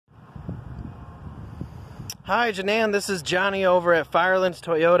Hi Jenan, this is Johnny over at Firelands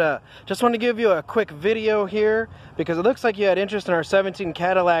Toyota. Just want to give you a quick video here because it looks like you had interest in our 17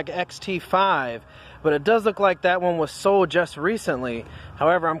 Cadillac XT5, but it does look like that one was sold just recently.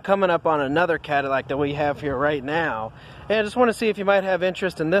 However, I'm coming up on another Cadillac that we have here right now, and I just want to see if you might have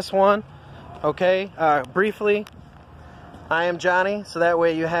interest in this one. Okay, briefly, I am Johnny, so that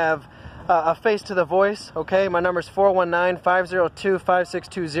way you have a face to the voice. Okay, my number is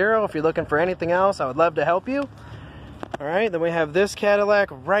 419-502-5620. If you're looking for anything else, I would love to help you. Alright, then we have this Cadillac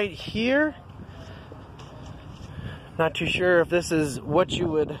right here. Not too sure if this is what you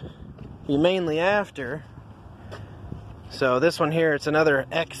would be mainly after. So this one here, it's another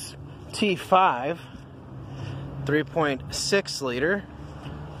XT5 3.6 liter.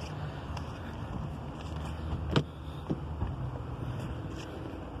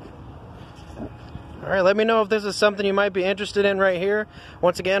 Alright, let me know if this is something you might be interested in right here.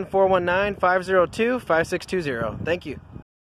 Once again, 419-502-5620. Thank you.